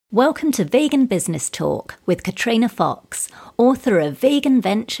Welcome to Vegan Business Talk with Katrina Fox, author of Vegan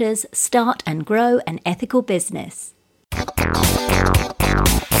Ventures, Start and Grow an Ethical Business.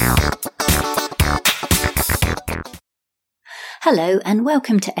 Hello and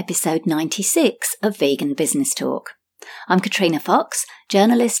welcome to episode 96 of Vegan Business Talk. I'm Katrina Fox,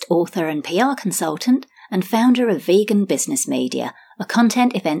 journalist, author and PR consultant and founder of Vegan Business Media, a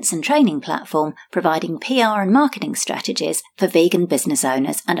content, events and training platform providing PR and marketing strategies for vegan business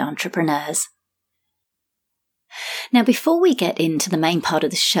owners and entrepreneurs. Now, before we get into the main part of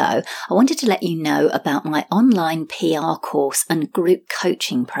the show, I wanted to let you know about my online PR course and group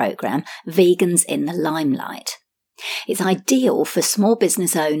coaching program, Vegans in the Limelight. It's ideal for small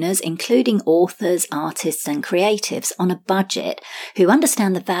business owners, including authors, artists and creatives on a budget who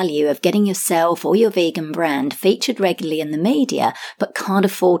understand the value of getting yourself or your vegan brand featured regularly in the media but can't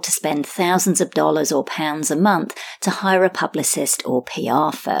afford to spend thousands of dollars or pounds a month to hire a publicist or PR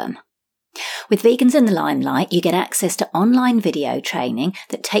firm. With Vegans in the Limelight, you get access to online video training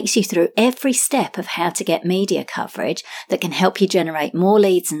that takes you through every step of how to get media coverage that can help you generate more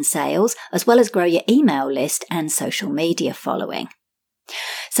leads and sales, as well as grow your email list and social media following.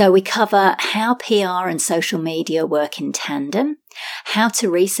 So we cover how PR and social media work in tandem, how to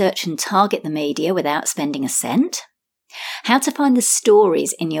research and target the media without spending a cent, how to find the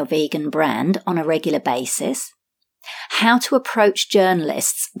stories in your vegan brand on a regular basis, how to approach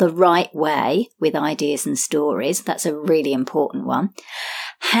journalists the right way with ideas and stories, that's a really important one,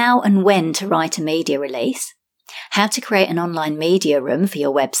 how and when to write a media release, how to create an online media room for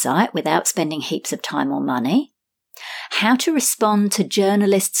your website without spending heaps of time or money, how to respond to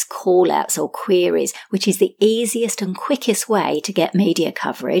journalists' call-outs or queries, which is the easiest and quickest way to get media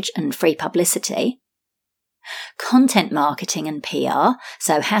coverage and free publicity, content marketing and PR,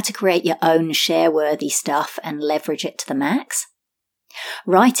 so how to create your own share-worthy stuff and leverage it to the max,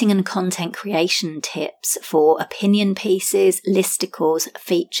 writing and content creation tips for opinion pieces, listicles,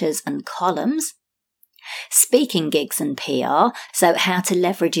 features and columns, speaking gigs and PR, so how to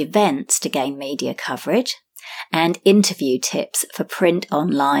leverage events to gain media coverage, and interview tips for print,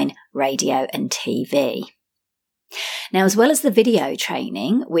 online, radio and TV. Now, as well as the video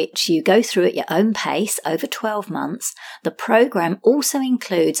training, which you go through at your own pace over 12 months, the program also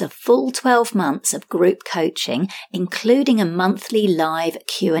includes a full 12 months of group coaching, including a monthly live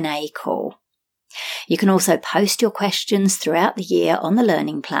Q&A call. You can also post your questions throughout the year on the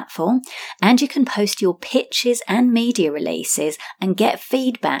learning platform, and you can post your pitches and media releases and get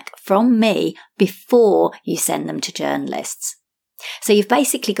feedback from me before you send them to journalists. So you've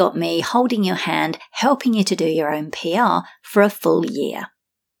basically got me holding your hand, helping you to do your own PR for a full year.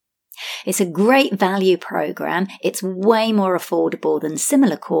 It's a great value program, it's way more affordable than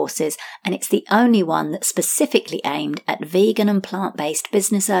similar courses, and it's the only one that's specifically aimed at vegan and plant-based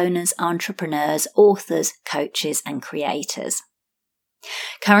business owners, entrepreneurs, authors, coaches and creators.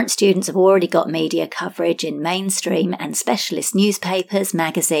 Current students have already got media coverage in mainstream and specialist newspapers,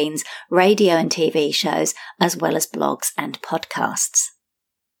 magazines, radio and TV shows, as well as blogs and podcasts.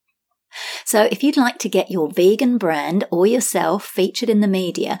 So if you'd like to get your vegan brand or yourself featured in the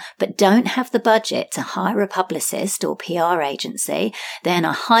media but don't have the budget to hire a publicist or PR agency, then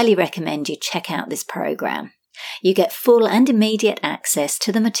I highly recommend you check out this program. You get full and immediate access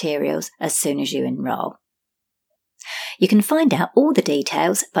to the materials as soon as you enroll. You can find out all the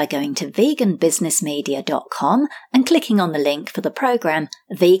details by going to veganbusinessmedia.com and clicking on the link for the program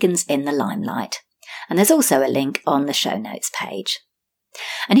Vegans in the Limelight. And there's also a link on the show notes page.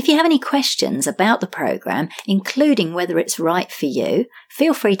 And if you have any questions about the program, including whether it's right for you,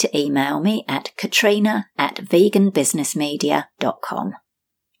 feel free to email me at katrina@veganbusinessmedia.com.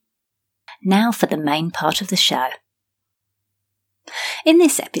 Now for the main part of the show. In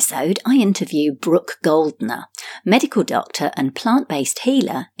this episode, I interview Brooke Goldner, medical doctor and plant-based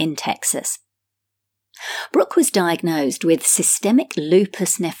healer in Texas. Brooke was diagnosed with systemic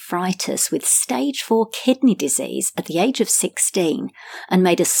lupus nephritis with stage 4 kidney disease at the age of 16 and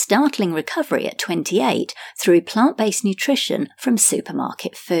made a startling recovery at 28 through plant-based nutrition from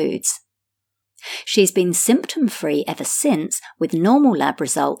supermarket foods. She's been symptom-free ever since, with normal lab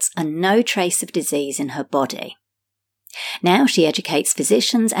results and no trace of disease in her body. Now she educates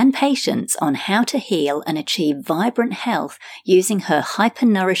physicians and patients on how to heal and achieve vibrant health using her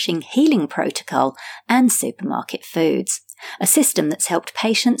hyper-nourishing healing protocol and supermarket foods, a system that's helped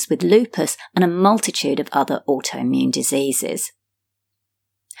patients with lupus and a multitude of other autoimmune diseases.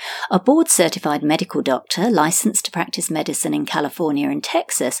 A board-certified medical doctor licensed to practice medicine in California and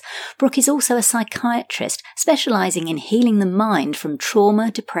Texas, Brooke is also a psychiatrist specializing in healing the mind from trauma,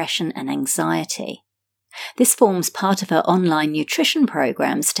 depression and anxiety. This forms part of her online nutrition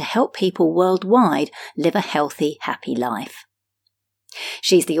programs to help people worldwide live a healthy, happy life.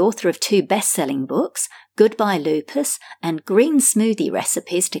 She's the author of 2 best-selling books, Goodbye Lupus and Green Smoothie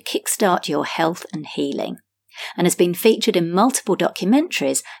Recipes to Kickstart Your Health and Healing, and has been featured in multiple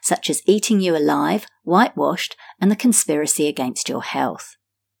documentaries such as Eating You Alive, Whitewashed, and The Conspiracy Against Your Health.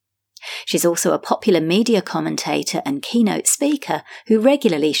 She's also a popular media commentator and keynote speaker who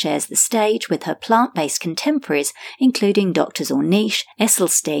regularly shares the stage with her plant-based contemporaries, including Drs. Ornish,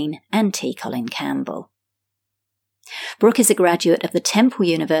 Esselstyn, and T. Colin Campbell. Brooke is a graduate of the Temple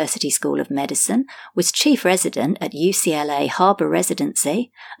University School of Medicine, was chief resident at UCLA Harbor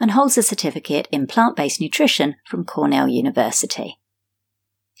Residency, and holds a certificate in plant-based nutrition from Cornell University.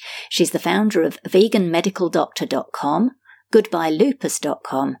 She's the founder of veganmedicaldoctor.com,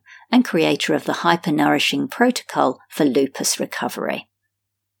 goodbyelupus.com, and creator of the Hypernourishing Protocol for Lupus Recovery.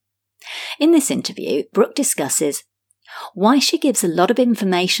 In this interview, Brooke discusses why she gives a lot of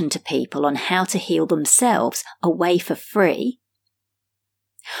information to people on how to heal themselves away for free,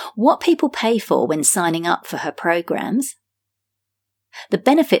 what people pay for when signing up for her programs, the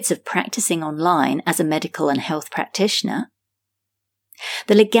benefits of practicing online as a medical and health practitioner,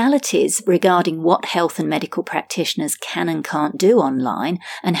 the legalities regarding what health and medical practitioners can and can't do online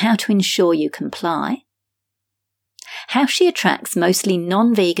and how to ensure you comply, how she attracts mostly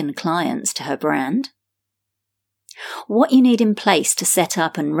non-vegan clients to her brand, what you need in place to set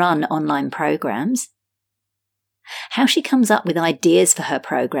up and run online programs, how she comes up with ideas for her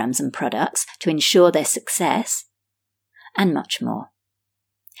programs and products to ensure their success, and much more.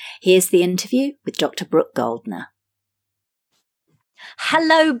 Here's the interview with Dr. Brooke Goldner.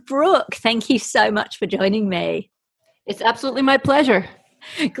 Hello, Brooke. Thank you so much for joining me. It's absolutely my pleasure.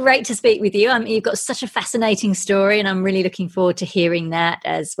 Great to speak with you. You've got such a fascinating story, and I'm really looking forward to hearing that,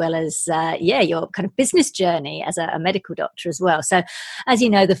 as well as, your kind of business journey as a medical doctor as well. So, as you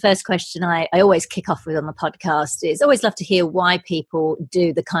know, the first question I always kick off with on the podcast is always love to hear why people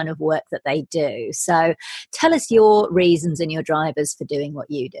do the kind of work that they do. So tell us your reasons and your drivers for doing what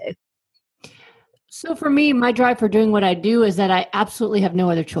you do. So for me, my drive for doing what I do is that I absolutely have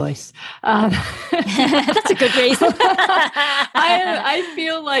no other choice. That's a good reason. I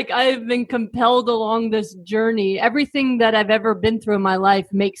feel like I've been compelled along this journey. Everything that I've ever been through in my life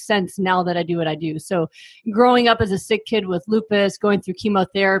makes sense now that I do what I do. So growing up as a sick kid with lupus, going through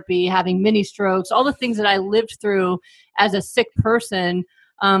chemotherapy, having mini strokes, all the things that I lived through as a sick person,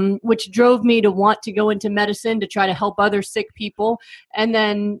 which drove me to want to go into medicine to try to help other sick people. And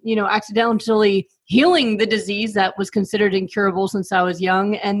then, accidentally healing the disease that was considered incurable since I was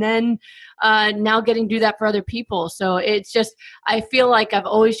young. And then now getting to do that for other people. So it's just, I feel like I've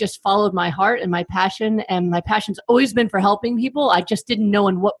always just followed my heart and my passion. And my passion's always been for helping people. I just didn't know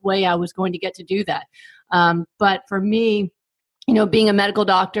in what way I was going to get to do that. But for me, being a medical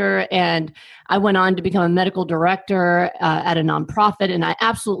doctor, and I went on to become a medical director at a nonprofit, and I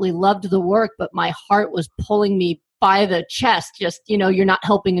absolutely loved the work, but my heart was pulling me by the chest. Just, you're not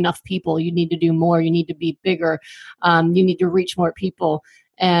helping enough people. You need to do more. You need to be bigger. You need to reach more people.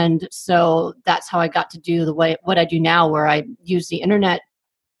 And so that's how I got to do what I do now, where I use the internet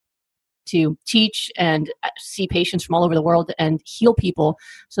to teach and see patients from all over the world and heal people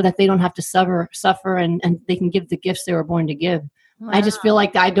so that they don't have to suffer and they can give the gifts they were born to give. Wow. I just feel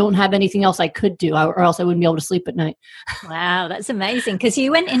like I don't have anything else I could do, or else I wouldn't be able to sleep at night. Wow, that's amazing. Because you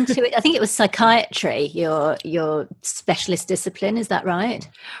went into it, I think it was psychiatry, your specialist discipline, is that right?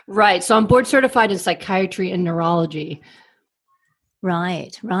 Right. So I'm board certified in psychiatry and neurology.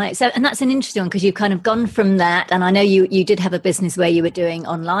 Right. So, and that's an interesting one, because you've kind of gone from that, and I know you did have a business where you were doing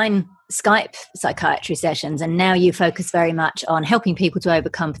online Skype psychiatry sessions, and now you focus very much on helping people to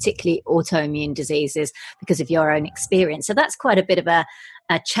overcome particularly autoimmune diseases because of your own experience. So that's quite a bit of a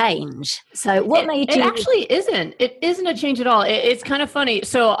change. So what made you... It actually isn't. It isn't a change at all. It's kind of funny.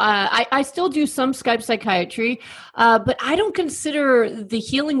 So I still do some Skype psychiatry, but I don't consider the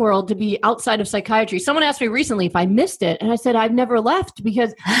healing world to be outside of psychiatry. Someone asked me recently if I missed it, and I said I've never left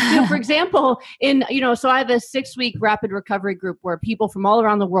because, for example, so I have a 6-week rapid recovery group where people from all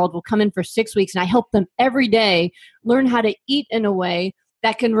around the world will come in for 6 weeks, and I help them every day learn how to eat in a way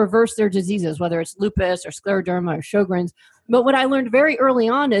that can reverse their diseases, whether it's lupus or scleroderma or Sjogren's. But what I learned very early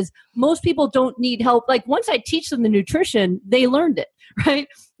on is most people don't need help. Like once I teach them the nutrition, they learned it, right?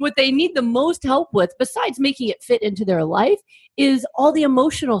 What they need the most help with, besides making it fit into their life, is all the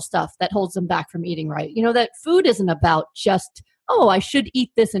emotional stuff that holds them back from eating right. That food isn't about just, I should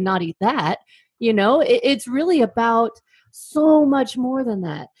eat this and not eat that. It's really about so much more than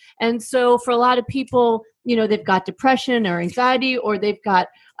that. And so for a lot of people, they've got depression or anxiety, or they've got,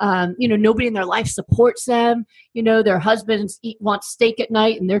 nobody in their life supports them. Their husbands want steak at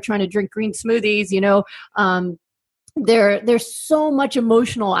night and they're trying to drink green smoothies, there's so much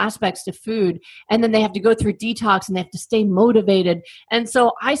emotional aspects to food, and then they have to go through detox and they have to stay motivated. And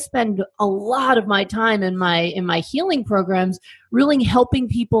so I spend a lot of my time in my healing programs really helping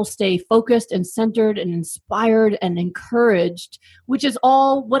people stay focused and centered and inspired and encouraged, which is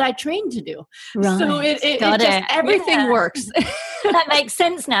all what I trained to do. Right. So everything works. That makes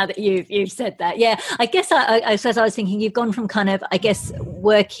sense now that you've said that. Yeah, I guess as I was thinking, you've gone from kind of, I guess,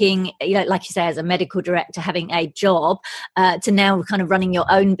 working, like you say, as a medical director, having a job, to now kind of running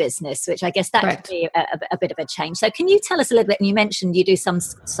your own business, which I guess that could be a bit of a change. So can you tell us a little bit, and you mentioned you do some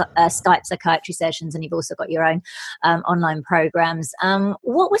Skype psychiatry sessions, and you've also got your own online programs.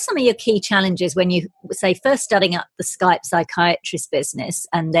 What were some of your key challenges when you, say, first starting up the Skype psychiatrist business,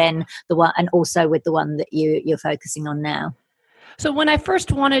 and then and also with the one that you're focusing on now? So when I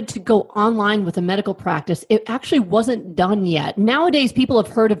first wanted to go online with a medical practice, it actually wasn't done yet. Nowadays, people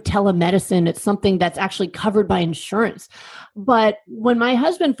have heard of telemedicine. It's something that's actually covered by insurance. But when my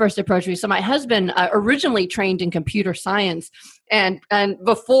husband first approached me, so my husband originally trained in computer science, and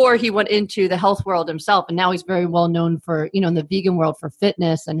before he went into the health world himself, and now he's very well known for, in the vegan world for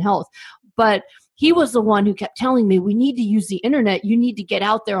fitness and health. But he was the one who kept telling me, we need to use the internet. You need to get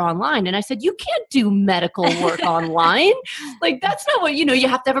out there online. And I said, you can't do medical work online. Like, that's not what, you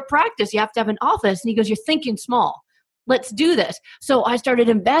have to have a practice. You have to have an office. And he goes, you're thinking small. Let's do this. So I started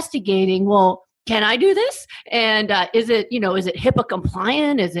investigating, well, can I do this? And is it HIPAA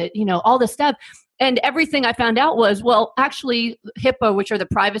compliant? Is it, all this stuff? And everything I found out was, well, actually, HIPAA, which are the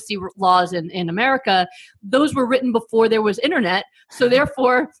privacy laws in America, those were written before there was internet. So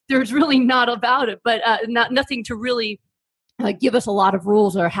therefore, there's really not about it, but nothing to really give us a lot of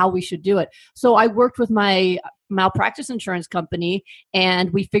rules or how we should do it. So I worked with my malpractice insurance company, and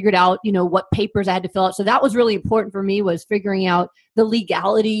we figured out, what papers I had to fill out. So that was really important for me, was figuring out the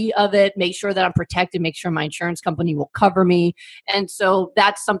legality of it, make sure that I'm protected, make sure my insurance company will cover me. And so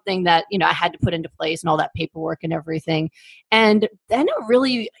that's something that, I had to put into place, and all that paperwork and everything. And then it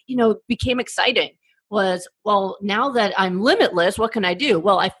really, became exciting. Was, well, now that I'm limitless, what can I do?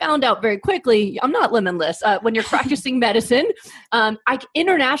 Well, I found out very quickly, I'm not limitless. When you're practicing medicine,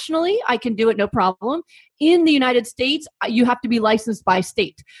 internationally, I can do it, no problem. In the United States, you have to be licensed by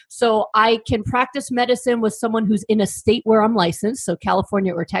state. So I can practice medicine with someone who's in a state where I'm licensed, so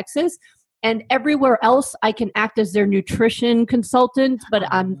California or Texas. And everywhere else, I can act as their nutrition consultant, but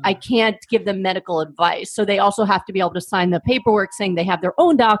I can't give them medical advice. So they also have to be able to sign the paperwork saying they have their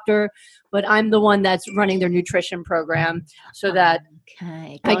own doctor, but I'm the one that's running their nutrition program, so that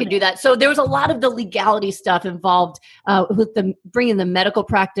I can do that. So there was a lot of the legality stuff involved with bringing the medical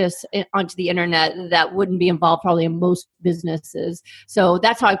practice onto the internet that wouldn't be involved probably in most businesses. So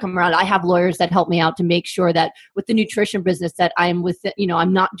that's how I come around. I have lawyers that help me out to make sure that with the nutrition business that I'm with,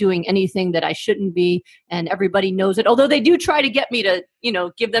 I'm not doing anything that I shouldn't be, and everybody knows it. Although they do try to get me to,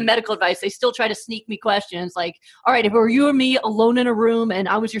 give them medical advice, they still try to sneak me questions like, all right, if it were you or me alone in a room and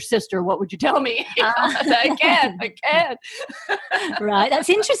I was your sister, what would you tell me? I can. Right. That's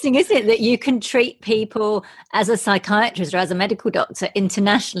interesting, isn't it? That you can treat people as a psychiatrist or as a medical doctor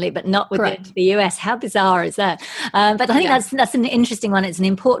internationally, but not within the US. How bizarre is that? But I think that's an interesting one. It's an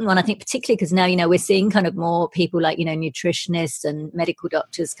important one, I think, particularly because now, we're seeing kind of more people like, nutritionists and medical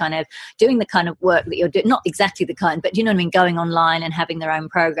doctors kind of doing the kind of work that you're doing, not exactly the kind, but going online and having their own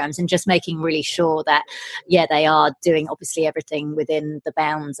programs and just making really sure that, they are doing obviously everything within the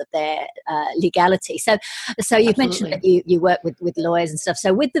bounds of their legality. So you've mentioned that you work with lawyers and stuff.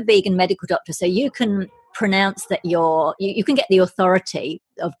 So with the vegan medical doctor, so you can pronounce that you can get the authority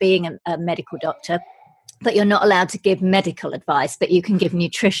of being a medical doctor, but you're not allowed to give medical advice, but you can give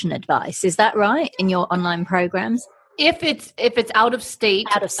nutrition advice. Is that right in your online programs? If it's out of state,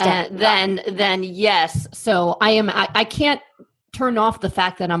 then yes. So I can't turn off the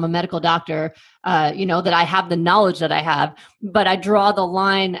fact that I'm a medical doctor, that I have the knowledge that I have, but I draw the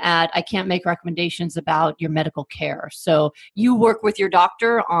line at I can't make recommendations about your medical care. So you work with your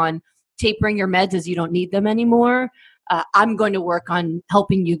doctor on tapering your meds as you don't need them anymore. I'm going to work on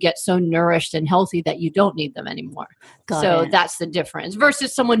helping you get so nourished and healthy that you don't need them anymore. So that's the difference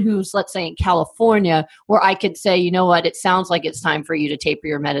versus someone who's, let's say, in California, where I could say, you know what, it sounds like it's time for you to taper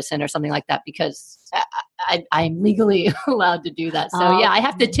your medicine or something like that, because I'm legally allowed to do that. So yeah, I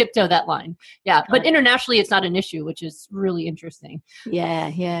have to tiptoe that line. Yeah. But internationally, it's not an issue, which is really interesting.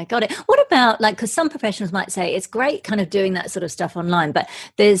 Yeah, got it. What about like, because some professionals might say it's great kind of doing that sort of stuff online, but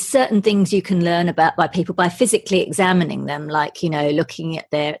there's certain things you can learn about by people by physically examining them, like, looking at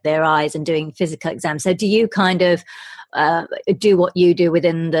their eyes and doing physical exams. So do you kind of do what you do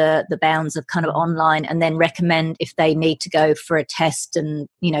within the bounds of kind of online, and then recommend if they need to go for a test and,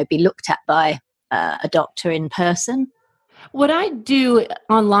 be looked at by a doctor in person? What I do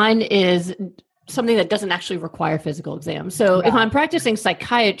online is something that doesn't actually require physical exams. So if I'm practicing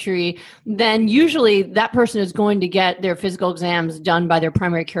psychiatry, then usually that person is going to get their physical exams done by their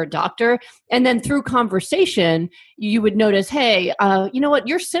primary care doctor. And then through conversation, you would notice, hey, you know what,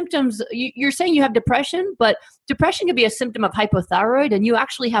 your symptoms, you're saying you have depression, but depression could be a symptom of hypothyroid, and you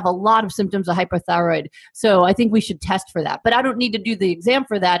actually have a lot of symptoms of hypothyroid. So I think we should test for that. But I don't need to do the exam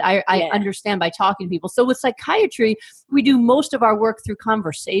for that. I understand by talking to people. So with psychiatry, we do most of our work through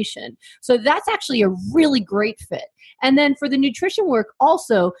conversation. So that's actually a really great fit. And then for the nutrition work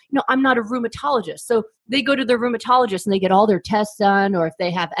also, I'm not a rheumatologist. So they go to their rheumatologist and they get all their tests done, or if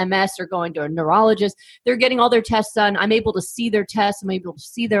they have MS or going to a neurologist, they're getting all their tests done. I'm able to see their tests. I'm able to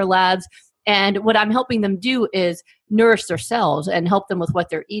see their labs. And what I'm helping them do is nourish their cells and help them with what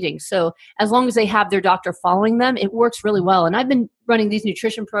they're eating. So as long as they have their doctor following them, it works really well. And I've been running these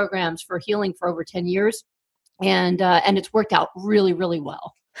nutrition programs for healing for over 10 years. And it's worked out really, really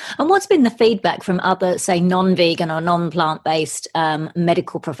well. And what's been the feedback from other, say, non-vegan or non-plant-based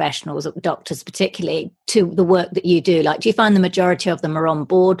medical professionals, doctors particularly, to the work that you do? Like, do you find the majority of them are on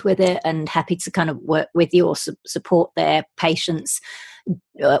board with it and happy to kind of work with you or support their patients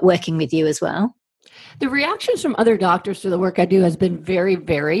working with you as well? The reactions from other doctors to the work I do has been very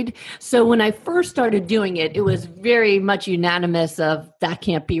varied. So when I first started doing it, it was very much unanimous of that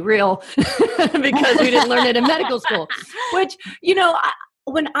can't be real because we didn't learn it in medical school, which,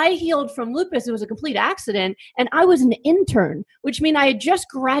 when I healed from lupus, it was a complete accident, and I was an intern, which means I had just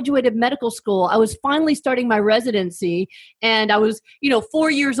graduated medical school. I was finally starting my residency, and I was, 4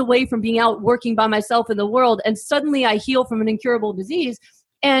 years away from being out working by myself in the world, and suddenly I heal from an incurable disease.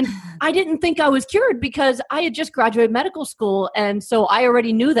 And I didn't think I was cured because I had just graduated medical school. And so I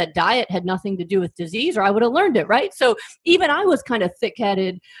already knew that diet had nothing to do with disease, or I would have learned it, right? So even I was kind of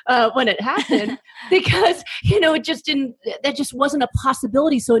thick-headed when it happened because, that just wasn't a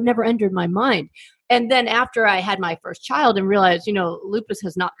possibility. So it never entered my mind. And then after I had my first child and realized, lupus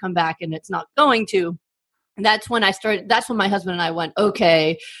has not come back and it's not going to, that's when my husband and I went,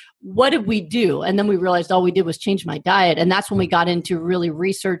 okay, what did we do? And then we realized all we did was change my diet. And that's when we got into really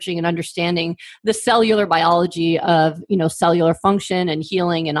researching and understanding the cellular biology of, cellular function and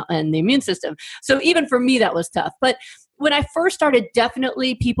healing and the immune system. So even for me, that was tough. But when I first started,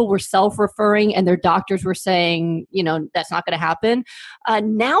 definitely people were self-referring and their doctors were saying, that's not going to happen.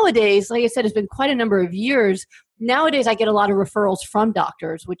 Nowadays, like I said, it's been quite a number of years. Nowadays, I get a lot of referrals from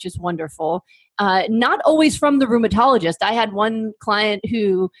doctors, which is wonderful. Not always from the rheumatologist. I had one client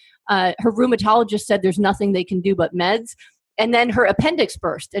who her rheumatologist said there's nothing they can do but meds. And then her appendix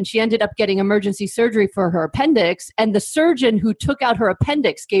burst and she ended up getting emergency surgery for her appendix. And the surgeon who took out her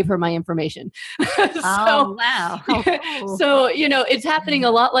appendix gave her my information. Oh, wow. Oh, cool. So, it's happening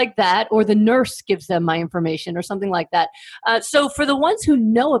a lot like that, or the nurse gives them my information or something like that. So for the ones who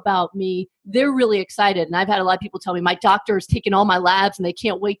know about me, they're really excited. And I've had a lot of people tell me my doctor has taken all my labs and they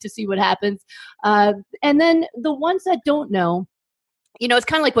can't wait to see what happens. And then the ones that don't know, it's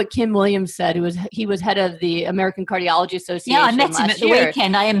kind of like what Kim Williams said. He was head of the American Cardiology Association. Yeah, I met him at the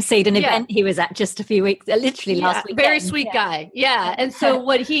weekend. I emceed an event he was at just a few weeks, literally last weekend. Very sweet guy. Yeah. And so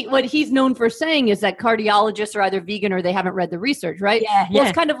what he's known for saying is that cardiologists are either vegan or they haven't read the research, right? Yeah. Well,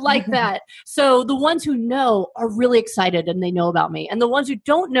 it's kind of like that. So the ones who know are really excited and they know about me. And the ones who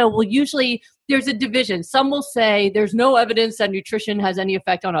don't know will usually, there's a division. Some will say there's no evidence that nutrition has any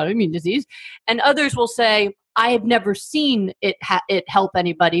effect on autoimmune disease. And others will say, I have never seen it help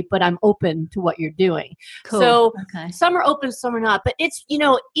anybody, but I'm open to what you're doing. Cool. So some are open, some are not. But it's,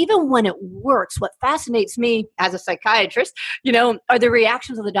 even when it works, what fascinates me as a psychiatrist, are the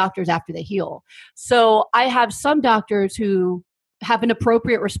reactions of the doctors after they heal. So I have some doctors who have an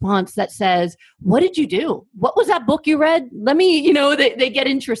appropriate response that says, what did you do? What was that book you read? Let me, they get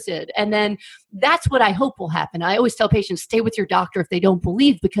interested. And then that's what I hope will happen. I always tell patients, stay with your doctor if they don't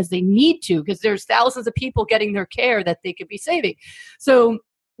believe, because they need to, because there's thousands of people getting their care that they could be saving. So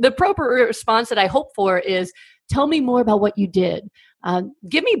the appropriate response that I hope for is, tell me more about what you did.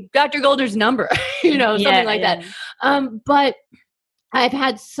 Give me Dr. Golder's number, something like that. But I've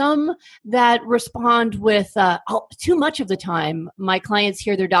had some that respond with, too much of the time, my clients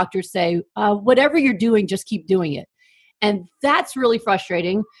hear their doctors say, whatever you're doing, just keep doing it. And that's really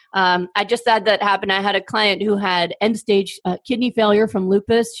frustrating. I just had that happen. I had a client who had end-stage kidney failure from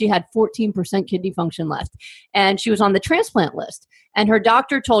lupus. She had 14% kidney function left, and she was on the transplant list. And her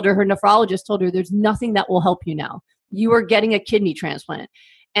doctor told her, her nephrologist told her, there's nothing that will help you now. You are getting a kidney transplant.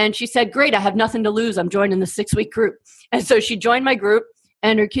 And she said, great, I have nothing to lose. I'm joining the 6-week group. And so she joined my group,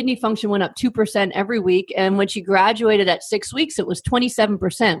 and her kidney function went up 2% every week. And when she graduated at 6 weeks, it was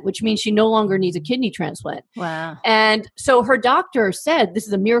 27%, which means she no longer needs a kidney transplant. Wow. And so her doctor said, this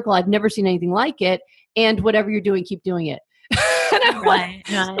is a miracle. I've never seen anything like it. And whatever you're doing, keep doing it. And I'm right.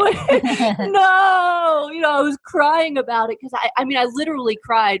 No, I was crying about it because I literally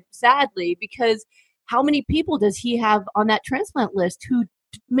cried sadly, because how many people does he have on that transplant list who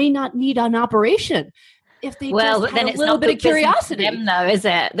may not need an operation? If they just had a little bit of curiosity, them, though, is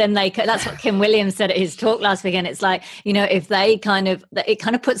it? Then that's what Kim Williams said at his talk last weekend. It's like, if they it kind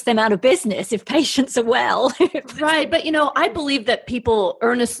of puts them out of business if patients are well. Right. But, I believe that people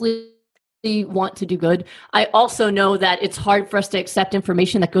earnestly want to do good. I also know that it's hard for us to accept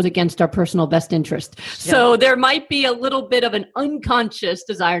information that goes against our personal best interest. Yeah. So there might be a little bit of an unconscious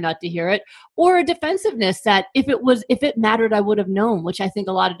desire not to hear it, or a defensiveness that if it mattered, I would have known, which I think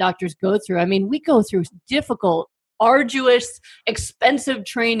a lot of doctors go through. I mean, we go through difficult, arduous, expensive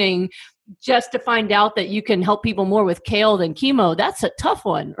training just to find out that you can help people more with kale than chemo. That's a tough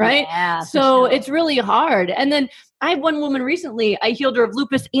one, right? Yeah, so It's really hard. And then I had one woman recently, I healed her of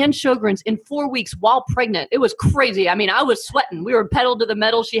lupus and Sjogren's in 4 weeks while pregnant. It was crazy. I mean, I was sweating. We were pedal to the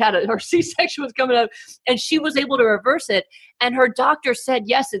metal. She had her C-section was coming up, and she was able to reverse it. And her doctor said,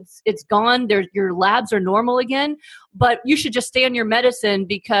 yes, it's gone. Your labs are normal again, but you should just stay on your medicine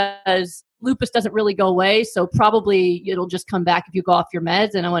because lupus doesn't really go away. So probably it'll just come back if you go off your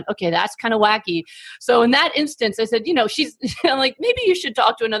meds. And I went, okay, that's kind of wacky. So in that instance, I said, she's I'm like, maybe you should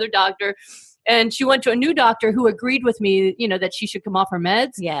talk to another doctor. And she went to a new doctor who agreed with me, that she should come off her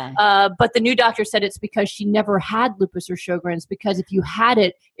meds. Yeah. But the new doctor said it's because she never had lupus or Sjogren's, because if you had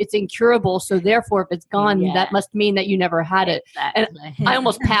it, it's incurable. So therefore, if it's gone, that must mean that you never had it. Exactly. And I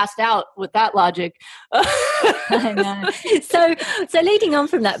almost passed out with that logic. I know. So leading on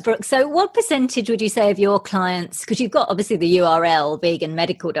from that, Brooke, so what percentage would you say of your clients, because you've got obviously the URL, Vegan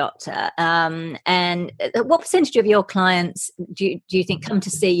Medical Doctor, and what percentage of your clients do you think come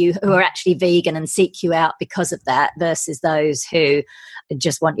to see you who are actually vegan and seek you out because of that, versus those who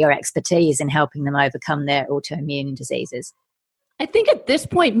just want your expertise in helping them overcome their autoimmune diseases? I think at this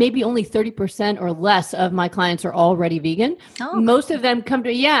point, maybe only 30% or less of my clients are already vegan. Oh. Most of them come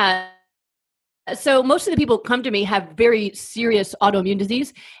to, So most of the people who come to me have very serious autoimmune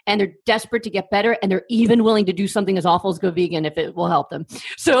disease, and they're desperate to get better, and they're even willing to do something as awful as go vegan if it will help them.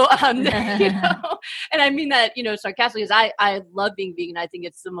 So, and I mean that, sarcastically, because I love being vegan. I think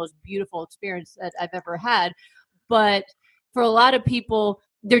it's the most beautiful experience that I've ever had. But for a lot of people,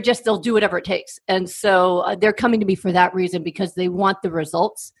 they'll do whatever it takes. And so they're coming to me for that reason, because they want the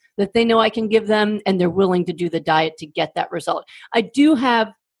results that they know I can give them, and they're willing to do the diet to get that result. I do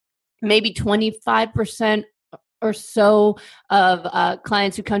have maybe 25% or so of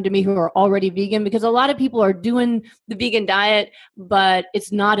clients who come to me who are already vegan, because a lot of people are doing the vegan diet, but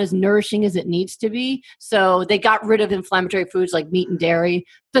it's not as nourishing as it needs to be. So they got rid of inflammatory foods like meat and dairy,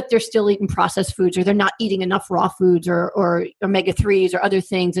 but they're still eating processed foods, or they're not eating enough raw foods or omega-3s or other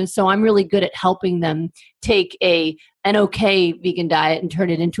things. And so I'm really good at helping them take an okay vegan diet and turn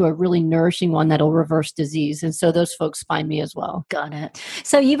it into a really nourishing one that'll reverse disease. And so those folks find me as well. Got it.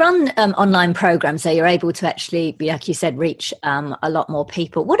 So you run online programs, so you're able to actually, like you said, reach a lot more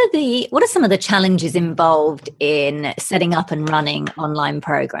people. What are some of the challenges involved in setting up and running online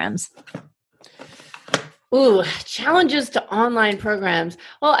programs? Ooh, challenges to online programs.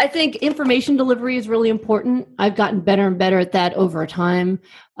 Well, I think information delivery is really important. I've gotten better and better at that over time.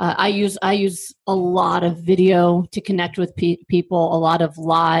 I use a lot of video to connect with people, a lot of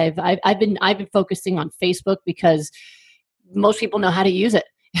live. I've been focusing on Facebook because most people know how to use it.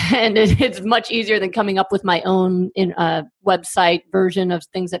 And it's much easier than coming up with my own website version of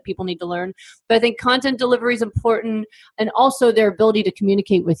things that people need to learn. But I think content delivery is important, and also their ability to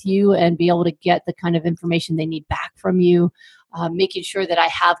communicate with you and be able to get the kind of information they need back from you. Making sure that I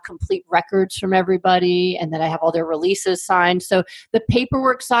have complete records from everybody and that I have all their releases signed. So the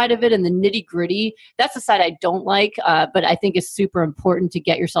paperwork side of it and the nitty gritty, that's the side I don't like, but I think is super important to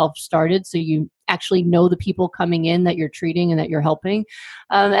get yourself started so you actually know the people coming in that you're treating and that you're helping.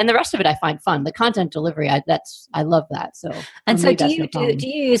 And the rest of it I find fun. The content delivery, I love that. So and so do you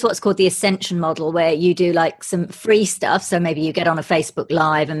use what's called the Ascension model, where you do like some free stuff? So maybe you get on a Facebook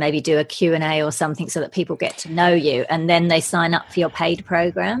Live and maybe do a Q&A or something so that people get to know you, and then they sign up for your paid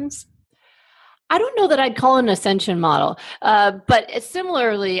programs? I don't know that I'd call it an ascension model, but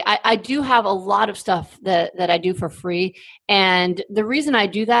similarly, I do have a lot of stuff that I do for free. And the reason I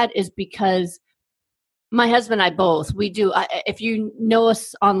do that is because my husband and I both, if you know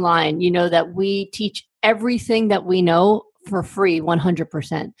us online, you know that we teach everything that we know for free,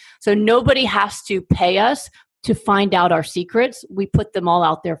 100%. So nobody has to pay us to find out our secrets. We put them all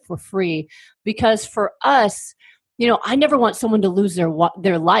out there for free because for us, I never want someone to lose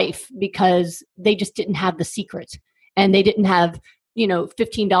their life because they just didn't have the secret and they didn't have,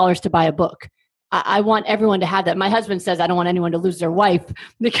 $15 to buy a book. I want everyone to have that. My husband says I don't want anyone to lose their wife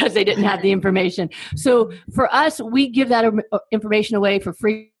because they didn't have the information. So for us, we give that information away for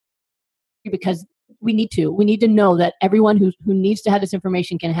free because we need to. We need to know that everyone who needs to have this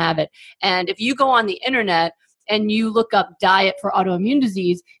information can have it. And if you go on the internet and you look up diet for autoimmune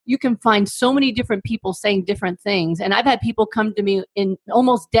disease, you can find so many different people saying different things. And I've had people come to me in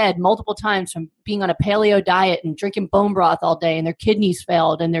almost dead multiple times from being on a paleo diet and drinking bone broth all day, and their kidneys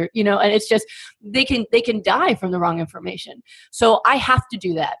failed, and and it's just, they can die from the wrong information. So I have to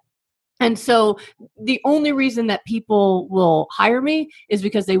do that. And so the only reason that people will hire me is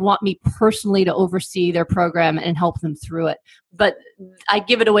because they want me personally to oversee their program and help them through it. But I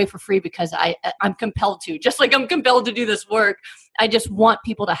give it away for free because I'm compelled to. Just like I'm compelled to do this work, I just want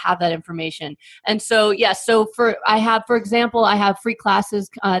people to have that information. And so, for example, I have free classes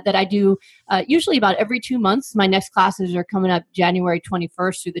that I do usually about every 2 months. My next classes are coming up January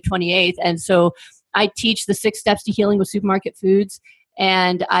 21st through the 28th. And so I teach the 6 steps to healing with supermarket foods.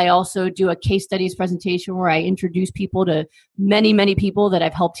 And I also do a case studies presentation where I introduce people to many, many people that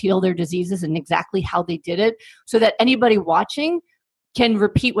I've helped heal their diseases and exactly how they did it so that anybody watching can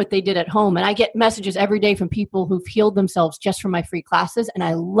repeat what they did at home. And I get messages every day from people who've healed themselves just from my free classes. And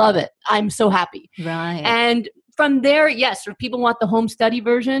I love it. I'm so happy. Right. And from there, yes, if people want the home study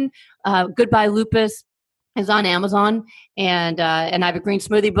version, Goodbye Lupus is on Amazon, and I have a green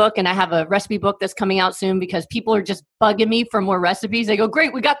smoothie book, and I have a recipe book that's coming out soon because people are just bugging me for more recipes. They go,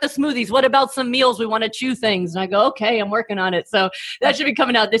 great, we got the smoothies. What about some meals? We want to chew things. And I go, okay, I'm working on it. So that should be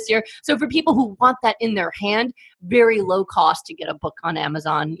coming out this year. So for people who want that in their hand, very low cost to get a book on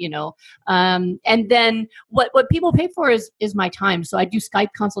Amazon, and then what people pay for is my time. So I do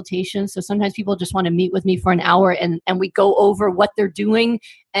Skype consultations. So sometimes people just want to meet with me for an hour and we go over what they're doing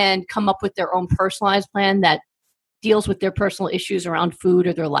and come up with their own personalized plan that deals with their personal issues around food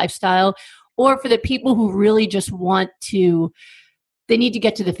or their lifestyle. Or for the people who really just they need to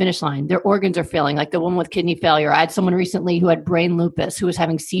get to the finish line. Their organs are failing, like the one with kidney failure. I had someone recently who had brain lupus, who was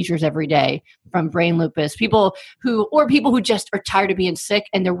having seizures every day from brain lupus. People who just are tired of being sick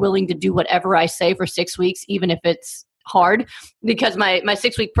and they're willing to do whatever I say for 6 weeks, even if it's hard, because my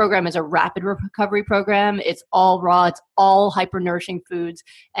 6-week program is a rapid recovery program. It's all raw. It's all hyper-nourishing foods.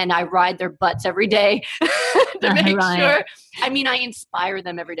 And I ride their butts every day to make sure. I mean, I inspire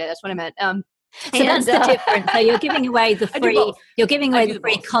them every day. That's what I meant. So that's the difference. So you're giving away the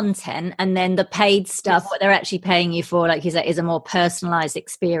free content, and then the paid stuff, what they're actually paying you for, like you said, is a more personalized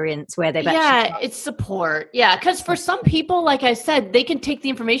experience where they've it's support. Yeah, because for some people, like I said, they can take the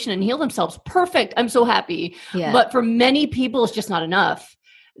information and heal themselves. Perfect. I'm so happy. Yeah. But for many people, it's just not enough.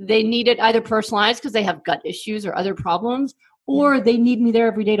 They need it either personalized because they have gut issues or other problems, or they need me there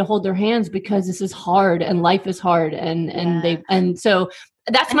every day to hold their hands because this is hard and life is hard, and so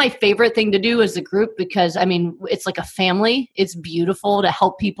that's my favorite thing to do as a group because, I mean, it's like a family. It's beautiful to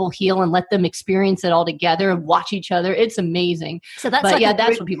help people heal and let them experience it all together and watch each other. It's amazing. So that's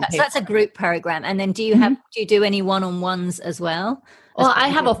that's what people pay. So that's a group program. And then do you do any one-on-ones as well? Well, I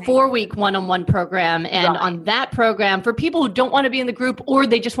have a 4-week one-on-one program. And on that program, for people who don't want to be in the group or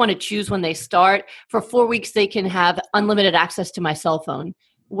they just want to choose when they start, for 4 weeks, they can have unlimited access to my cell phone,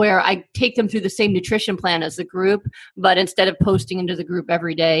 where I take them through the same nutrition plan as the group, but instead of posting into the group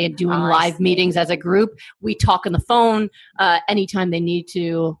every day and doing live meetings as a group, we talk on the phone anytime they need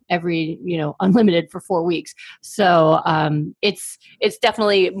to, unlimited for 4 weeks. So it's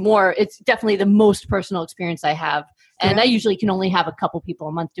definitely the most personal experience I have. And I usually can only have a couple people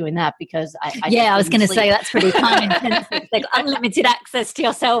a month doing that because I was going to say that's pretty time intensive. Like unlimited access to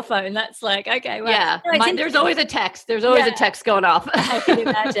your cell phone. That's like, okay. Well, yeah. There's always a text. There's always a text going off. I can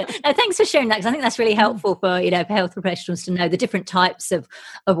imagine. No, thanks for sharing that, because I think that's really helpful for, for health professionals to know the different types of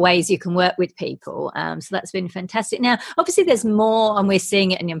ways you can work with people. So that's been fantastic. Now, obviously there's more, and we're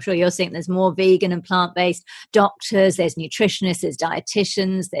seeing it, and I'm sure you're seeing it, there's more vegan and plant-based doctors, there's nutritionists, there's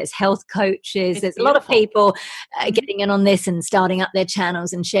dietitians, there's health coaches, there's a lot of people getting in on this and starting up their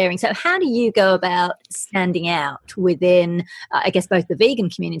channels and sharing. So how do you go about standing out within, I guess, both the vegan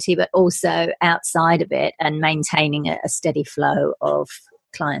community, but also outside of it, and maintaining a steady flow of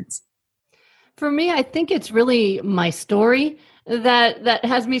clients? For me, I think it's really my story that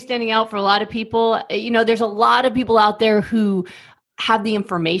has me standing out for a lot of people. There's a lot of people out there who have the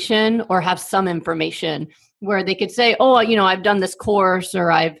information or have some information where they could say, oh, I've done this course,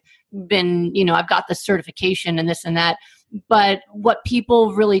 or I've been, I've got this certification and this and that. But what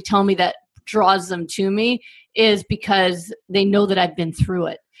people really tell me that draws them to me is because they know that I've been through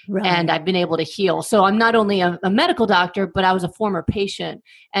it. Right. And I've been able to heal. So I'm not only a medical doctor, but I was a former patient.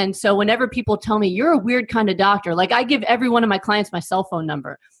 And so whenever people tell me you're a weird kind of doctor, like I give every one of my clients my cell phone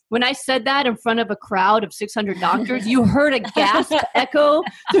number. When I said that in front of a crowd of 600 doctors, you heard a gasp echo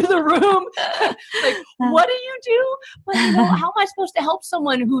through the room. Like, what do you do? But how am I supposed to help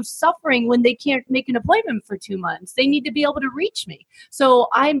someone who's suffering when they can't make an appointment for 2 months? They need to be able to reach me. So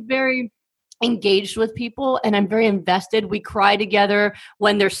I'm very engaged with people, and I'm very invested. We cry together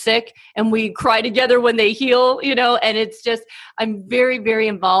when they're sick, and we cry together when they heal, and it's just, I'm very, very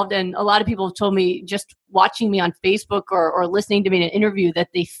involved. And a lot of people have told me, just watching me on Facebook or listening to me in an interview, that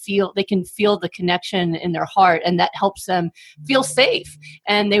they can feel the connection in their heart, and that helps them feel safe.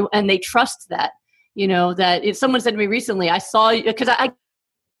 And they trust that, that if someone said to me recently, I saw you, because I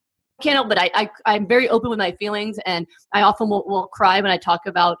can't help, but I'm very open with my feelings, and I often will cry when I talk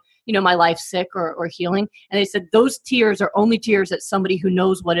about my life sick or healing. And they said those tears are only tears that somebody who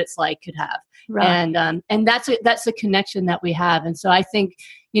knows what it's like could have. Right. And that's a connection that we have. And so I think,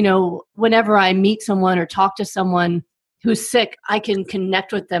 whenever I meet someone or talk to someone who's sick, I can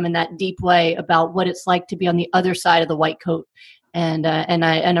connect with them in that deep way about what it's like to be on the other side of the white coat. And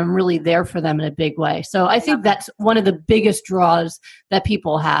I'm really there for them in a big way. So I think that's one of the biggest draws that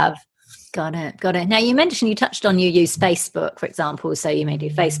people have. Got it. Now, you mentioned, you touched on, you use Facebook, for example, so you may do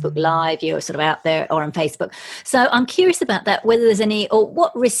Facebook Live, you're sort of out there or on Facebook. So I'm curious about that, whether there's any, or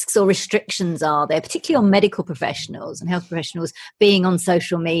what risks or restrictions are there, particularly on medical professionals and health professionals being on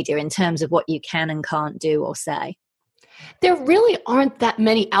social media in terms of what you can and can't do or say? There really aren't that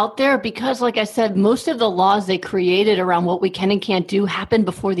many out there because, like I said, most of the laws they created around what we can and can't do happened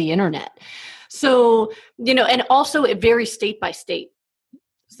before the internet. So, and also it varies state by state.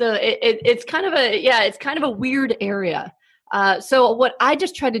 So it's kind of a weird area. So what I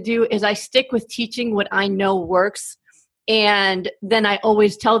just try to do is I stick with teaching what I know works. And then I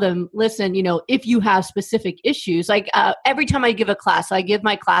always tell them, listen, if you have specific issues, like every time I give a class, I give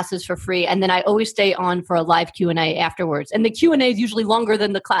my classes for free. And then I always stay on for a live Q&A afterwards. And the Q&A is usually longer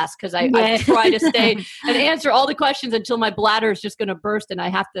than the class because I try to stay and answer all the questions until my bladder is just going to burst and I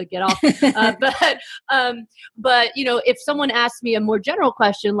have to get off. But if someone asks me a more general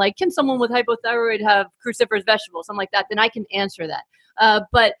question, like, can someone with hypothyroid have cruciferous vegetables, something like that, then I can answer that.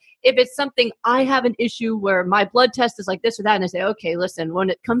 But if it's something I have an issue where my blood test is like this or that, and I say, okay, listen, when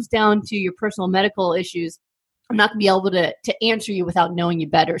it comes down to your personal medical issues, I'm not going to be able to answer you without knowing you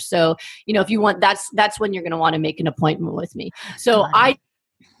better. So, if you want, that's when you're going to want to make an appointment with me. So I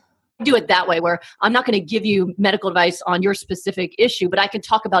do it that way, where I'm not going to give you medical advice on your specific issue, but I can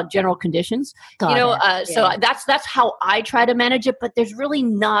talk about general conditions. So that's how I try to manage it. But there's really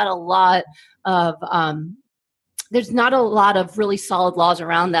not a lot of really solid laws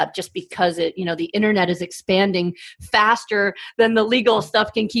around that, just because the internet is expanding faster than the legal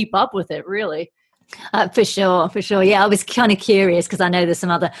stuff can keep up with it, really. For sure. Yeah, I was kind of curious because I know there's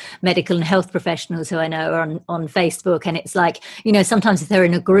some other medical and health professionals who I know are on Facebook, and it's like, sometimes if they're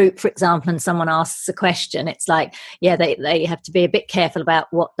in a group, for example, and someone asks a question, it's like, they have to be a bit careful about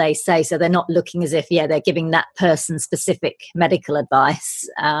what they say, so they're not looking as if, they're giving that person specific medical advice,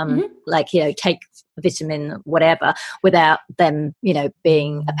 like, take vitamin whatever, without them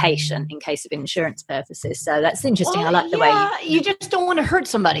being a patient in case of insurance purposes. So that's interesting. I like the way you just don't want to hurt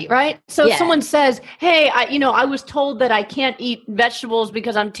somebody, right? So if someone says, hey, I was told that I can't eat vegetables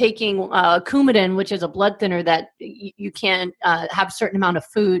because I'm taking Coumadin, which is a blood thinner that you can't have a certain amount of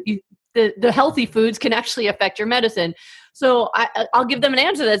food. The healthy foods can actually affect your medicine. So I'll give them an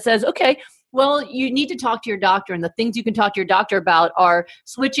answer that says, okay, Well, you need to talk to your doctor, and the things you can talk to your doctor about are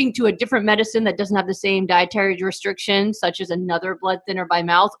switching to a different medicine that doesn't have the same dietary restrictions, such as another blood thinner by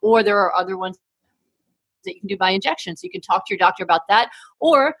mouth, or there are other ones that you can do by injection. So you can talk to your doctor about that,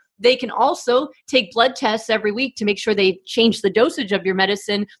 or they can also take blood tests every week to make sure they change the dosage of your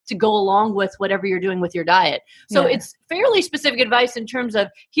medicine to go along with whatever you're doing with your diet. So it's fairly specific advice in terms of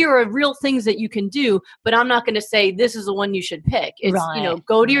here are real things that you can do, but I'm not going to say this is the one you should pick. It's,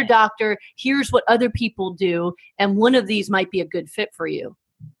 go to your doctor. Here's what other people do. And one of these might be a good fit for you.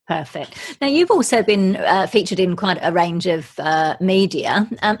 Perfect. Now, you've also been featured in quite a range of media.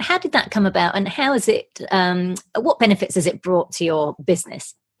 How did that come about, and how is it? What benefits has it brought to your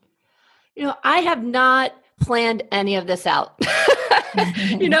business? I have not planned any of this out.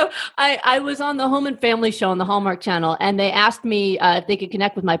 I was on the Home and Family Show on the Hallmark Channel, and they asked me if they could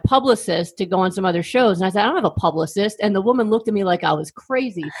connect with my publicist to go on some other shows. And I said, I don't have a publicist. And the woman looked at me like I was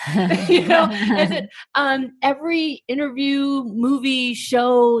crazy. I said, every interview, movie,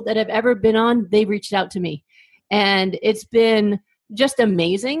 show that I've ever been on, they reached out to me. And it's been just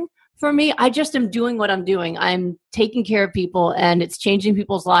amazing. For me, I just am doing what I'm doing. I'm taking care of people, and it's changing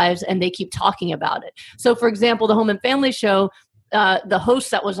people's lives, and they keep talking about it. So, for example, the Home and Family Show, the host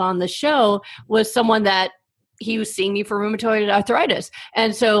that was on the show was someone that he was seeing me for rheumatoid arthritis.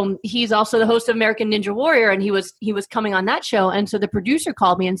 And so he's also the host of American Ninja Warrior, and he was coming on that show. And so the producer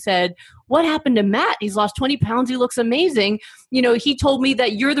called me and said, what happened to Matt? He's lost 20 pounds. He looks amazing. He told me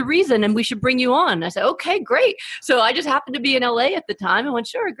that you're the reason and we should bring you on. I said, okay, great. So I just happened to be in LA at the time. I went,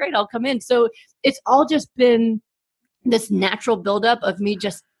 sure, great, I'll come in. So it's all just been this natural buildup of me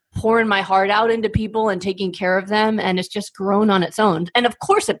just pouring my heart out into people and taking care of them. And it's just grown on its own. And of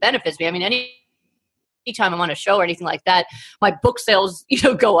course it benefits me. I mean, anytime I'm on a show or anything like that, my book sales,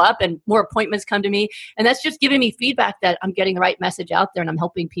 go up and more appointments come to me. And that's just giving me feedback that I'm getting the right message out there and I'm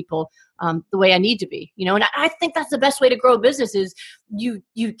helping people the way I need to be, and I think that's the best way to grow a business is you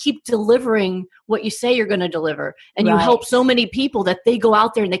keep delivering what you say you're going to deliver, and you help so many people that they go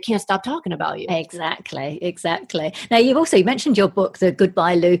out there and they can't stop talking about you. Exactly. Now, you mentioned your book, The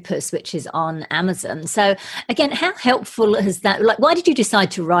Goodbye Lupus, which is on Amazon. So again, how helpful has that, why did you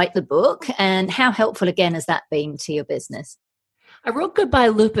decide to write the book, and how helpful again has that been to your business? I wrote Goodbye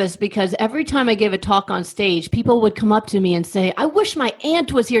Lupus because every time I gave a talk on stage, people would come up to me and say, I wish my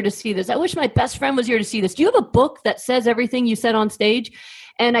aunt was here to see this. I wish my best friend was here to see this. Do you have a book that says everything you said on stage?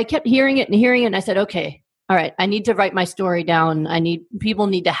 And I kept hearing it. And I said, okay, all right, I need to write my story down. People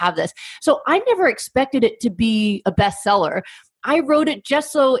need to have this. So I never expected it to be a bestseller. I wrote it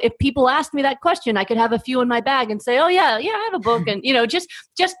just so if people asked me that question, I could have a few in my bag and say, oh yeah, I have a book. And,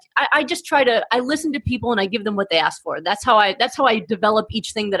 I just try to, I listen to people and I give them what they ask for. That's how I develop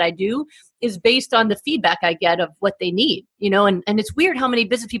each thing that I do, is based on the feedback I get of what they need, and it's weird how many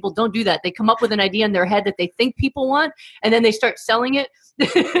business people don't do that. They come up with an idea in their head that they think people want, and then they start selling it.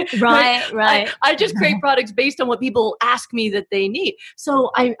 Right. I just create products based on what people ask me that they need.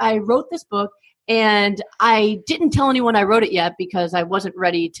 So I wrote this book. And I didn't tell anyone I wrote it yet because I wasn't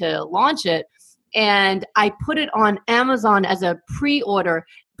ready to launch it. And I put it on Amazon as a pre-order,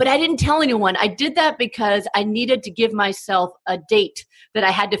 but I didn't tell anyone. I did that because I needed to give myself a date that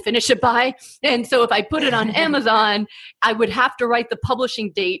I had to finish it by. And so if I put it on Amazon, I would have to write the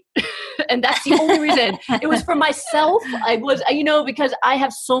publishing date. And that's the only reason. It was for myself. Because I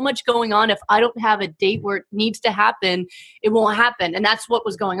have so much going on. If I don't have a date where it needs to happen, it won't happen. And that's what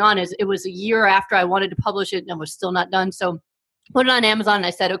was going on. Is it was a year after I wanted to publish it and was still not done. So put it on Amazon, and I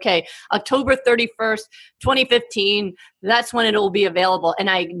said, okay, October 31st, 2015, that's when it will be available. And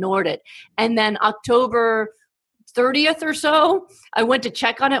I ignored it. And then October 30th or so, I went to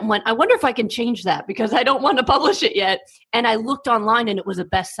check on it and went, I wonder if I can change that because I don't want to publish it yet. And I looked online and it was a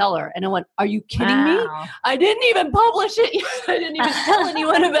bestseller. And I went, are you kidding me? I didn't even publish it yet. I didn't even tell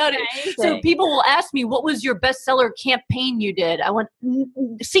anyone about it. So people will ask me, what was your bestseller campaign you did? I went,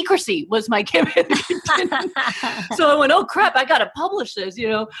 secrecy was my campaign. So I went, oh crap, I got to publish this,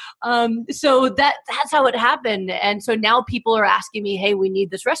 So that's how it happened. And so now people are asking me, hey, we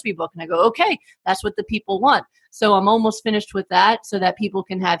need this recipe book. And I go, okay, that's what the people want. So I'm almost finished with that so that people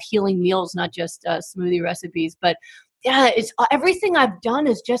can have healing meals, not just smoothie recipes. But yeah, it's everything I've done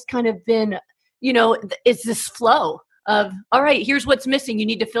has just kind of been, it's this flow of, all right, here's what's missing. You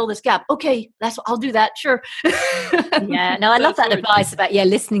need to fill this gap. Okay, I'll do that. Sure. Yeah, no, I love that advice about,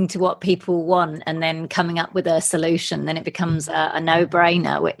 listening to what people want and then coming up with a solution. Then it becomes a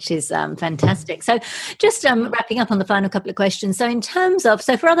no-brainer, which is fantastic. So just wrapping up on the final couple of questions. So in terms of,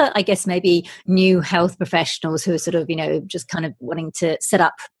 for other, I guess, maybe new health professionals who are sort of, just kind of wanting to set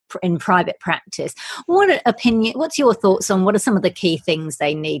up in private practice. What's your thoughts on what are some of the key things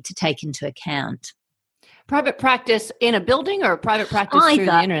they need to take into account? Private practice in a building or private practice through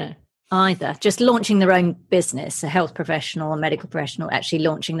the internet? Either. Just launching their own business, a health professional, a medical professional actually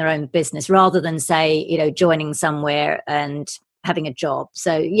launching their own business rather than say, joining somewhere and having a job.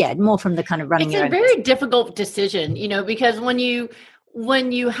 So yeah, more from the kind of running your own business. It's a very difficult decision, because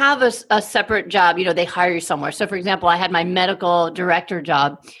when you have a separate job, they hire you somewhere. So for example, I had my medical director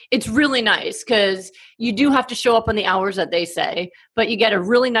job. It's really nice because you do have to show up on the hours that they say, but you get a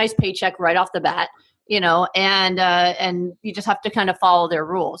really nice paycheck right off the bat, and you just have to kind of follow their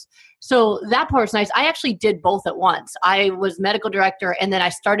rules. So that part's nice. I actually did both at once. I was medical director, and then I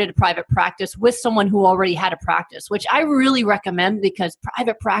started a private practice with someone who already had a practice, which I really recommend because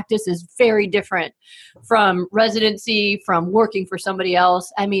private practice is very different from residency, from working for somebody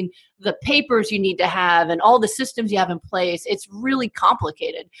else. I mean, the papers you need to have and all the systems you have in place, it's really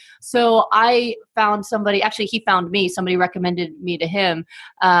complicated. So I found somebody, actually he found me, somebody recommended me to him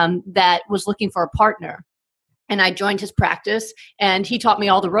that was looking for a partner. And I joined his practice and he taught me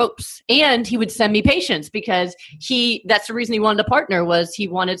all the ropes, and he would send me patients because that's the reason he wanted a partner, was he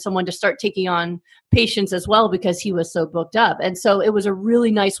wanted someone to start taking on patients as well because he was so booked up. And so it was a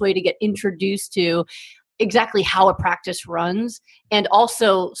really nice way to get introduced to exactly how a practice runs, and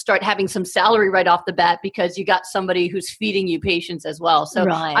also start having some salary right off the bat because you got somebody who's feeding you patients as well. So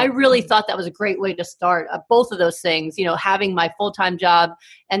right. I really thought that was a great way to start both of those things, having my full-time job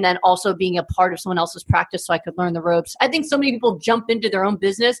and then also being a part of someone else's practice so I could learn the ropes. I think so many people jump into their own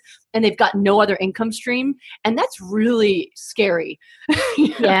business and they've got no other income stream, and that's really scary.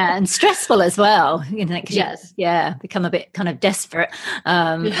 Yeah, and stressful as well. Yes. Become a bit kind of desperate,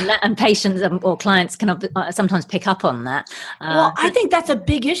 and patients or clients can sometimes pick up on that. Well, I think that's a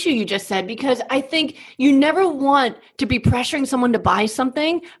big issue you just said, because I think you never want to be pressuring someone to buy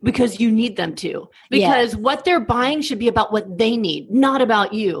something because you need them to, because what they're buying should be about what they need, not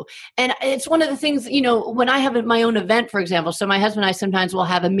about you. And it's one of the things, when I have my own event, for example, so my husband and I sometimes will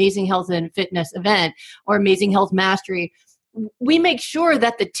have Amazing Health and Fitness event or Amazing Health Mastery. We make sure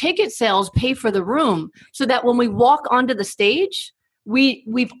that the ticket sales pay for the room so that when we walk onto the stage,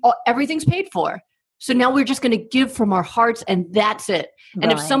 everything's paid for. So now we're just going to give from our hearts, and that's it.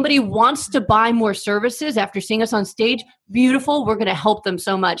 And if somebody wants to buy more services after seeing us on stage, beautiful, we're going to help them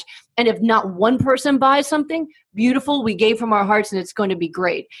so much. And if not one person buys something, beautiful, we gave from our hearts and it's going to be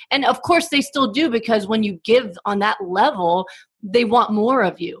great. And of course they still do, because when you give on that level, they want more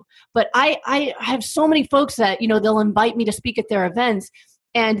of you. But I have so many folks that, they'll invite me to speak at their events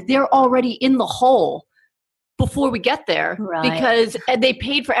and they're already in the hole before we get there, because they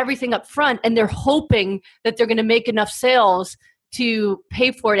paid for everything up front and they're hoping that they're going to make enough sales to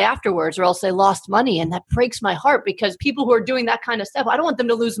pay for it afterwards, or else they lost money. And that breaks my heart, because people who are doing that kind of stuff, I don't want them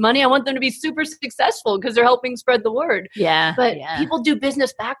to lose money. I want them to be super successful because they're helping spread the word. But people do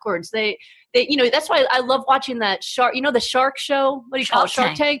business backwards. They that's why I love watching that Shark, the Shark Show. What do you call it?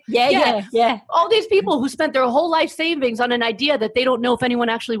 Shark Tank? Yeah. All these people who spent their whole life savings on an idea that they don't know if anyone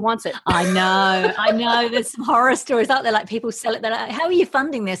actually wants it. I know. There's some horror stories out there, like people sell it. They're like, how are you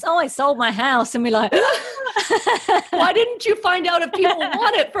funding this? Oh, I sold my house. And we're like, why didn't you find out if people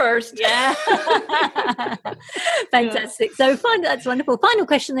want it first? Yeah. Fantastic. So that's wonderful. Final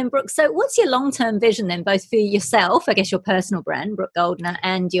question then, Brooke. So what's your long-term vision then, both for yourself, I guess your personal brand, Brooke Goldner,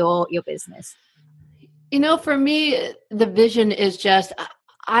 and your business? For me, the vision is just,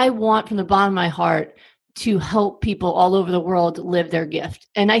 I want from the bottom of my heart to help people all over the world live their gift.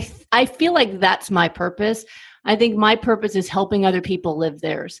 And I feel like that's my purpose. I think my purpose is helping other people live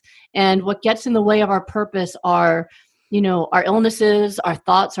theirs. And what gets in the way of our purpose are, our illnesses, our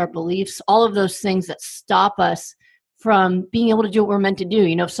thoughts, our beliefs, all of those things that stop us from being able to do what we're meant to do.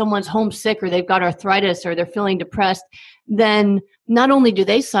 If someone's homesick or they've got arthritis or they're feeling depressed, then not only do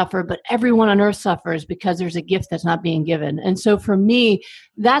they suffer, but everyone on earth suffers because there's a gift that's not being given. And so for me,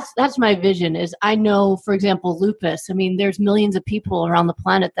 that's my vision. Is I know, for example, lupus. I mean, there's millions of people around the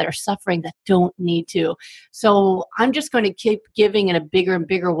planet that are suffering that don't need to. So I'm just going to keep giving in a bigger and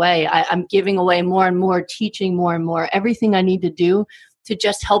bigger way. I'm giving away more and more, teaching more and more, everything I need to do to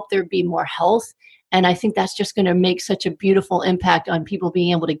just help there be more health. And I think that's just going to make such a beautiful impact on people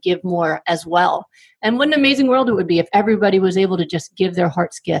being able to give more as well. And what an amazing world it would be if everybody was able to just give their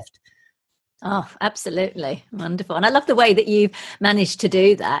heart's gift. Oh, absolutely. Wonderful. And I love the way that you've managed to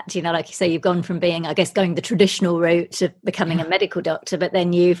do that. You know, like you say, you've gone from being, I guess, going the traditional route to becoming a medical doctor, but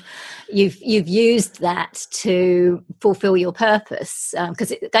then you've used that to fulfill your purpose.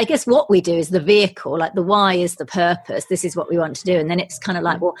 Because I guess what we do is the vehicle, like the why is the purpose. This is what we want to do. And then it's kind of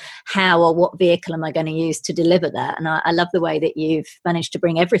like, well, how or what vehicle am I going to use to deliver that? And I love the way that you've managed to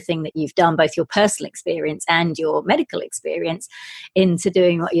bring everything that you've done, both your personal experience and your medical experience, into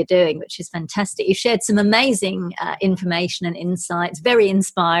doing what you're doing, which is fantastic. You shared some amazing information and insights, very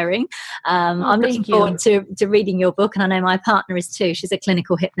inspiring. I'm looking forward to reading your book, and I know my partner is too. She's a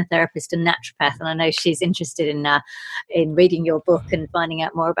clinical hypnotherapist and naturopath, and I know she's interested in reading your book and finding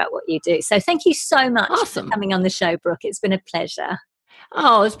out more about what you do. So thank you so much for coming on the show, Brooke. It's been a pleasure.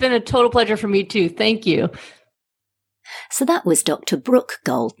 Oh, it's been a total pleasure for me too. Thank you. So that was Dr. Brooke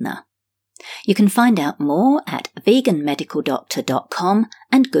Goldner. You can find out more at veganmedicaldoctor.com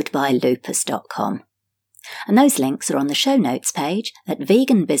and goodbyelupus.com. And those links are on the show notes page at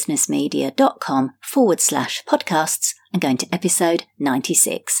veganbusinessmedia.com/podcasts and going to episode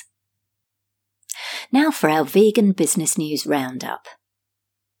 96. Now for our Vegan Business News Roundup.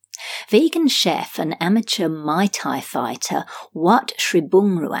 Vegan chef and amateur Muay Thai fighter Wat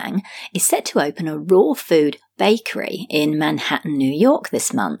Sribungruang is set to open a raw food bakery in Manhattan, New York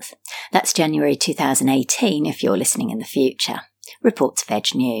this month. That's January 2018 if you're listening in the future, reports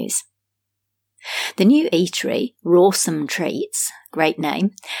Veg News. The new eatery, Rawsome Treats, great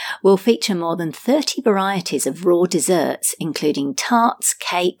name, will feature more than 30 varieties of raw desserts, including tarts,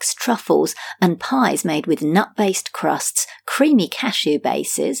 cakes, truffles, and pies made with nut-based crusts, creamy cashew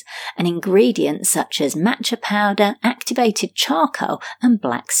bases, and ingredients such as matcha powder, activated charcoal, and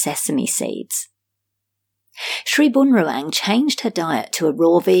black sesame seeds. Sribungruang changed her diet to a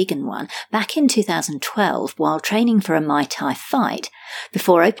raw vegan one back in 2012 while training for a Muay Thai fight,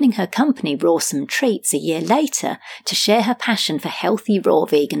 before opening her company Rawsome Treats a year later to share her passion for healthy raw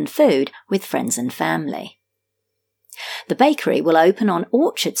vegan food with friends and family. The bakery will open on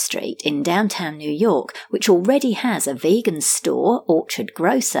Orchard Street in downtown New York, which already has a vegan store, Orchard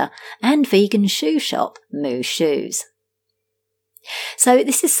Grocer, and vegan shoe shop, Moo Shoes. So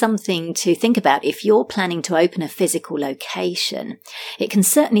this is something to think about if you're planning to open a physical location. It can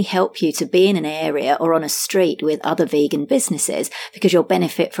certainly help you to be in an area or on a street with other vegan businesses because you'll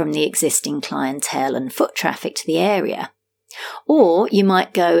benefit from the existing clientele and foot traffic to the area. Or you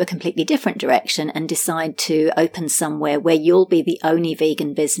might go a completely different direction and decide to open somewhere where you'll be the only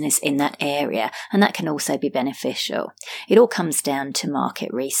vegan business in that area, and that can also be beneficial. It all comes down to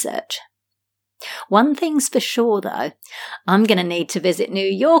market research. One thing's for sure, though, I'm going to need to visit New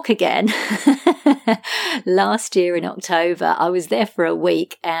York again. Last year in October, I was there for a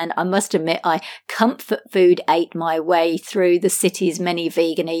week, and I must admit I comfort food ate my way through the city's many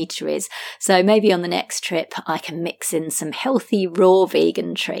vegan eateries. So maybe on the next trip, I can mix in some healthy raw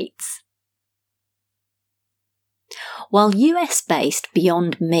vegan treats. While US-based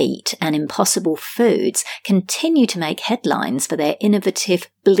Beyond Meat and Impossible Foods continue to make headlines for their innovative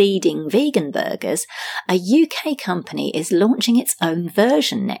bleeding vegan burgers, a UK company is launching its own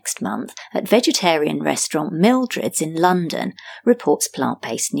version next month at vegetarian restaurant Mildred's in London, reports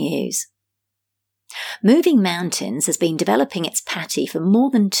Plant-Based News. Moving Mountains has been developing its patty for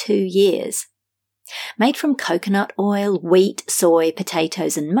more than 2 years. Made from coconut oil, wheat, soy,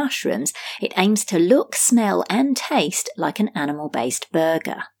 potatoes and mushrooms, it aims to look, smell and taste like an animal-based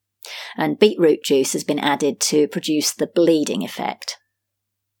burger. And beetroot juice has been added to produce the bleeding effect.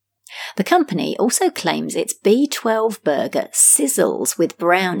 The company also claims its B12 burger sizzles with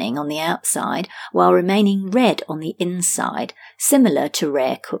browning on the outside while remaining red on the inside, similar to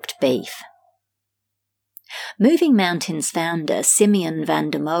rare cooked beef. Moving Mountains founder Simeon van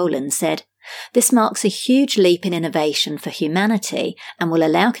der Molen said, "This marks a huge leap in innovation for humanity and will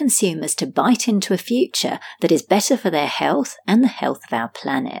allow consumers to bite into a future that is better for their health and the health of our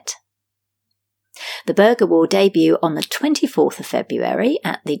planet." The burger will debut on the 24th of February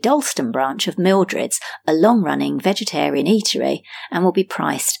at the Dalston branch of Mildred's, a long-running vegetarian eatery, and will be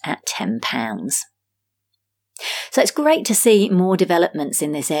priced at £10. So it's great to see more developments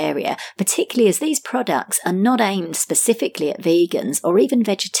in this area, particularly as these products are not aimed specifically at vegans or even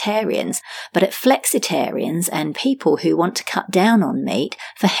vegetarians, but at flexitarians and people who want to cut down on meat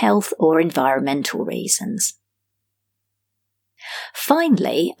for health or environmental reasons.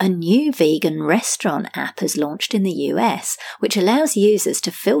 Finally, a new vegan restaurant app has launched in the US, which allows users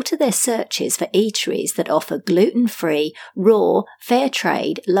to filter their searches for eateries that offer gluten-free, raw, fair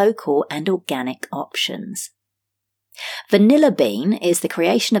trade, local and organic options. Vanilla Bean is the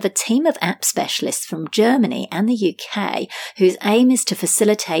creation of a team of app specialists from Germany and the UK whose aim is to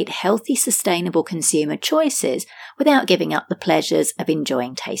facilitate healthy, sustainable consumer choices without giving up the pleasures of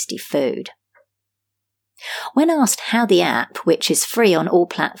enjoying tasty food. When asked how the app, which is free on all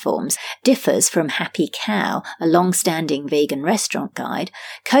platforms, differs from Happy Cow, a long-standing vegan restaurant guide,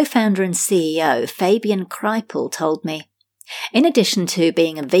 co-founder and CEO Fabian Kreipel told me, "In addition to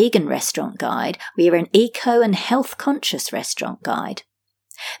being a vegan restaurant guide, we are an eco and health-conscious restaurant guide.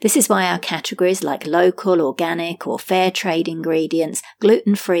 This is why our categories like local, organic or fair trade ingredients,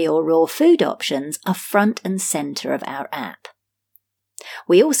 gluten-free or raw food options are front and centre of our app.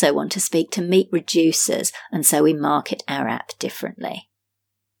 We also want to speak to meat reducers, and so we market our app differently."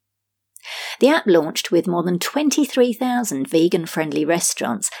 The app launched with more than 23,000 vegan-friendly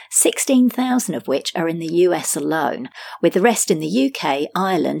restaurants, 16,000 of which are in the US alone, with the rest in the UK,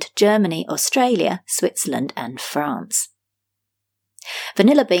 Ireland, Germany, Australia, Switzerland and France.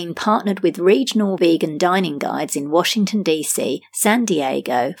 Vanilla Bean partnered with regional vegan dining guides in Washington, D.C., San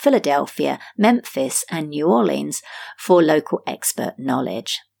Diego, Philadelphia, Memphis and New Orleans for local expert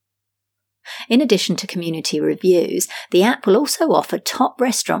knowledge. In addition to community reviews, the app will also offer top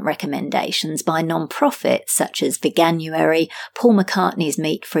restaurant recommendations by non-profits such as Veganuary, Paul McCartney's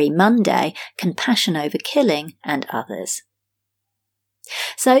Meat-Free Monday, Compassion Over Killing and others.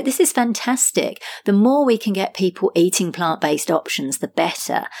 So this is fantastic. The more we can get people eating plant-based options, the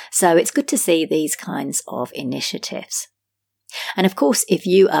better. So it's good to see these kinds of initiatives. And of course, if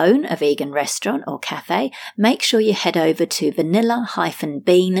you own a vegan restaurant or cafe, make sure you head over to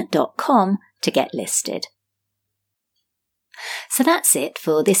vanilla-bean.com to get listed. So that's it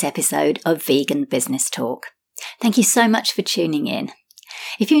for this episode of Vegan Business Talk. Thank you so much for tuning in.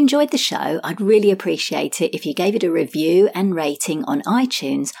 If you enjoyed the show, I'd really appreciate it if you gave it a review and rating on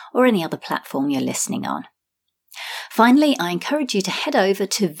iTunes or any other platform you're listening on. Finally, I encourage you to head over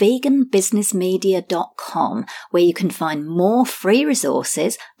to veganbusinessmedia.com, where you can find more free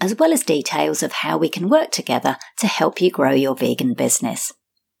resources as well as details of how we can work together to help you grow your vegan business.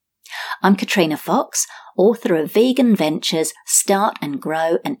 I'm Katrina Fox, author of Vegan Ventures, Start and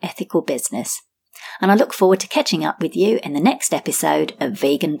Grow an Ethical Business. And I look forward to catching up with you in the next episode of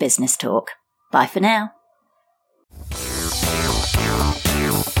Vegan Business Talk. Bye for now.